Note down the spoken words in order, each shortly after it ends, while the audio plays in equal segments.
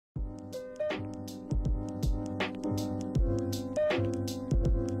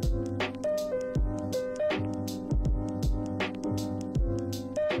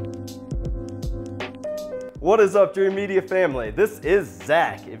What is up, Dream Media family? This is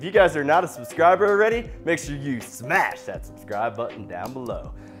Zach. If you guys are not a subscriber already, make sure you smash that subscribe button down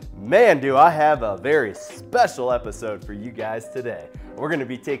below. Man, do I have a very special episode for you guys today. We're going to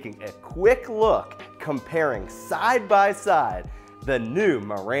be taking a quick look, comparing side by side the new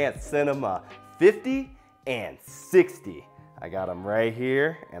Marantz Cinema 50 and 60. I got them right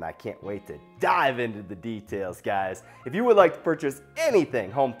here, and I can't wait to dive into the details, guys. If you would like to purchase anything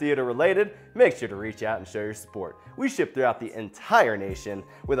home theater related, make sure to reach out and show your support. We ship throughout the entire nation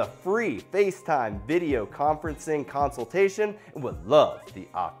with a free FaceTime video conferencing consultation and would love the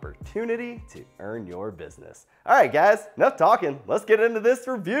opportunity to earn your business. All right, guys, enough talking. Let's get into this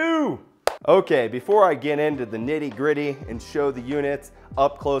review. Okay, before I get into the nitty gritty and show the units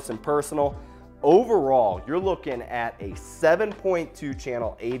up close and personal, overall, you're looking at a 7.2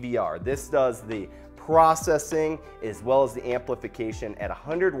 channel AVR. This does the processing as well as the amplification at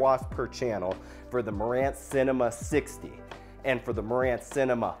 100 watts per channel for the Marantz Cinema 60. And for the Marantz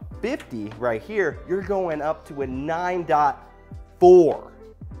Cinema 50 right here, you're going up to a 9.4.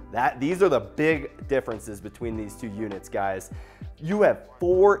 These are the big differences between these two units, guys. You have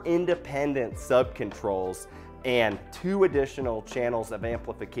 4 independent subcontrols and 2 additional channels of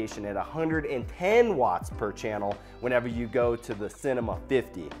amplification at 110 watts per channel whenever you go to the Cinema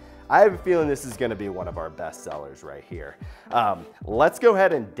 50. I have a feeling this is gonna be one of our best sellers right here. Let's go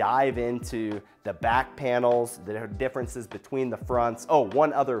ahead and dive into the back panels, the differences between the fronts. Oh,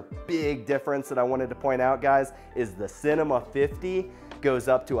 one other big difference that I wanted to point out, guys, is the Cinema 50 goes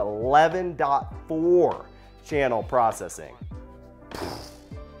up to 11.4 channel processing.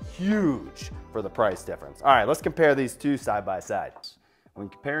 Huge for the price difference. All right, let's compare these two side by side. When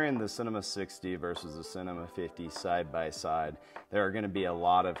comparing the Cinema 60 versus the Cinema 50 side by side, there are going to be a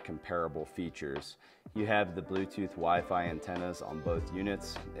lot of comparable features. You have the Bluetooth Wi-Fi antennas on both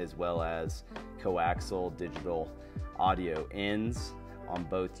units, as well as coaxial digital audio ins on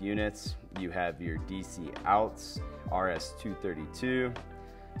both units. You have your DC outs, RS-232,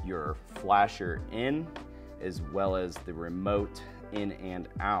 your flasher in, as well as the remote in and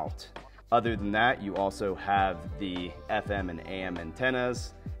out. Other than that, you also have the FM and AM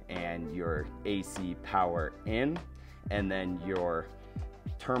antennas and your AC power in, and then your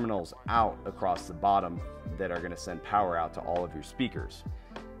terminals out across the bottom that are going to send power out to all of your speakers.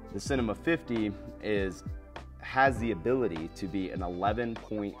 The Cinema 50 has the ability to be an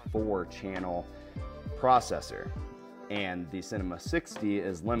 11.4 channel processor, and the Cinema 60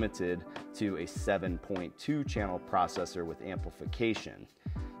 is limited to a 7.2 channel processor with amplification.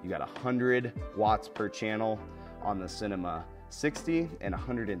 You got 100 watts per channel on the Cinema 60 and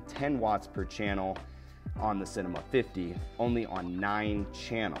 110 watts per channel on the Cinema 50, only on 9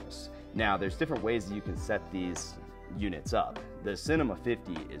 channels. Now, there's different ways that you can set these units up. The Cinema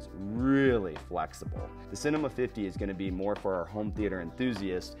 50 is really flexible. The Cinema 50 is going to be more for our home theater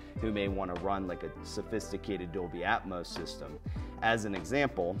enthusiasts who may want to run like a sophisticated Dolby Atmos system. As an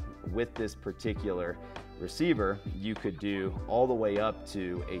example, with this particular receiver, you could do all the way up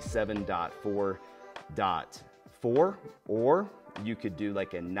to a 7.4.4, or you could do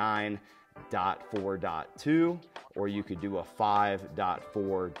like a 9.4.2, or you could do a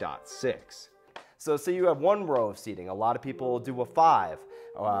 5.4.6. So say you have one row of seating. A lot of people do a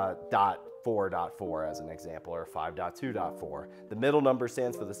 5.4.4 as an example, or 5.2.4. The middle number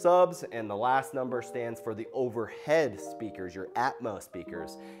stands for the subs, and the last number stands for the overhead speakers, your Atmos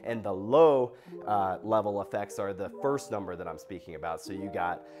speakers. And the low level effects are the first number that I'm speaking about. So you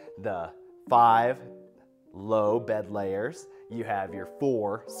got the 5 low bed layers, you have your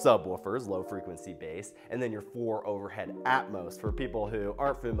 4 subwoofers, low frequency bass, and then your 4 overhead Atmos for people who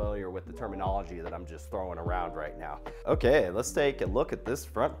aren't familiar with the terminology that I'm just throwing around right now. Okay, let's take a look at this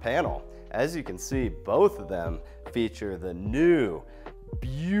front panel. As you can see, both of them feature the new,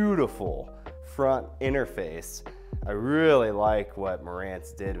 beautiful front interface. I really like what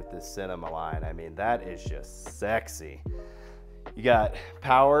Marantz did with this Cinema line. I mean, that is just sexy. You got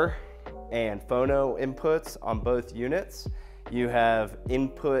power and phono inputs on both units. You have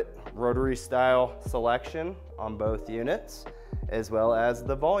input rotary style selection on both units, as well as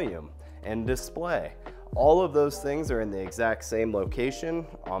the volume and display. All of those things are in the exact same location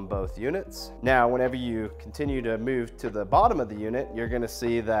on both units. Now, whenever you continue to move to the bottom of the unit, you're gonna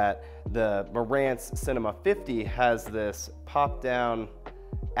see that the Marantz Cinema 50 has this pop-down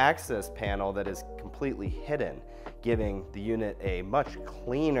access panel that is completely hidden, giving the unit a much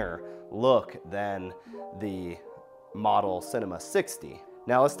cleaner look than the model Cinema 60.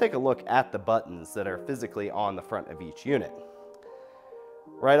 Now let's take a look at the buttons that are physically on the front of each unit.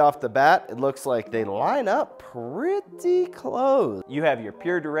 right off the bat, it looks like they line up pretty close. You have your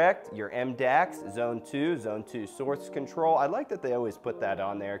Pure Direct, your MDAX, Zone 2 source control. I like that they always put that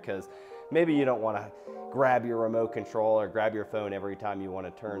on there because maybe you don't want to grab your remote control or grab your phone every time you want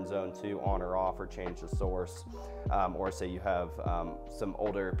to turn Zone 2 on or off or change the source. Or say you have some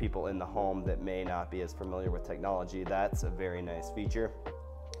older people in the home that may not be as familiar with technology. That's a very nice feature.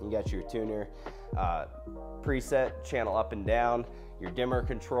 You got your tuner, preset, channel up and down, your dimmer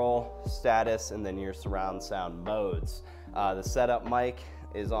control, status, and then your surround sound modes. The setup mic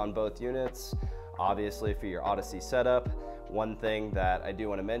is on both units, obviously for your Odyssey setup. One thing that I do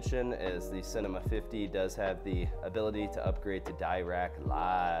want to mention is the Cinema 50 does have the ability to upgrade to Dirac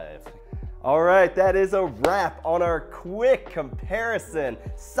Live. All right, that is a wrap on our quick comparison,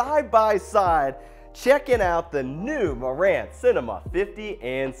 side by side, checking out the new Marantz Cinema 50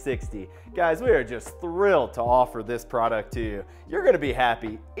 and 60. Guys, we are just thrilled to offer this product to you. You're gonna be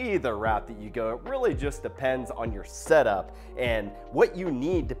happy either route that you go. It really just depends on your setup and what you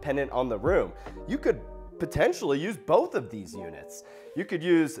need dependent on the room. You could potentially use both of these units. You could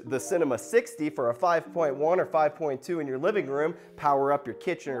use the Cinema 60 for a 5.1 or 5.2 in your living room, power up your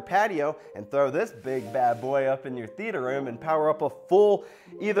kitchen or patio, and throw this big bad boy up in your theater room and power up a full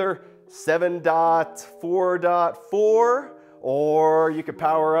either 7.4.4, or you could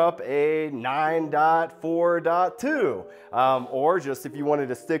power up a 9.4.2. Or just if you wanted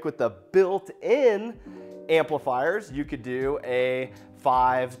to stick with the built-in amplifiers, you could do a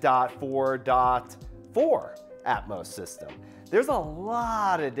 5.4.4 Atmos system. There's a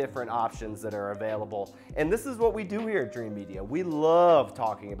lot of different options that are available, and this is what we do here at Dream Media. We love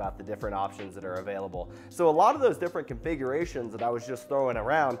talking about the different options that are available. So a lot of those different configurations that I was just throwing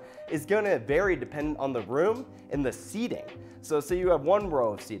around is going to vary depending on the room and the seating. So say you have one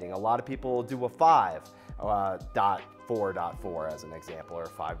row of seating, a lot of people will do a 5.4.4 as an example, or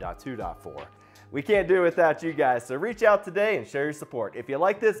 5.2.4. We can't do it without you guys, so reach out today and share your support. If you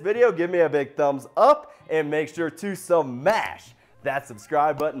like this video, give me a big thumbs up and make sure to smash that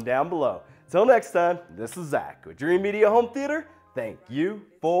subscribe button down below. Till next time, this is Zach with Dream Media Home Theater. Thank you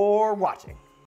for watching.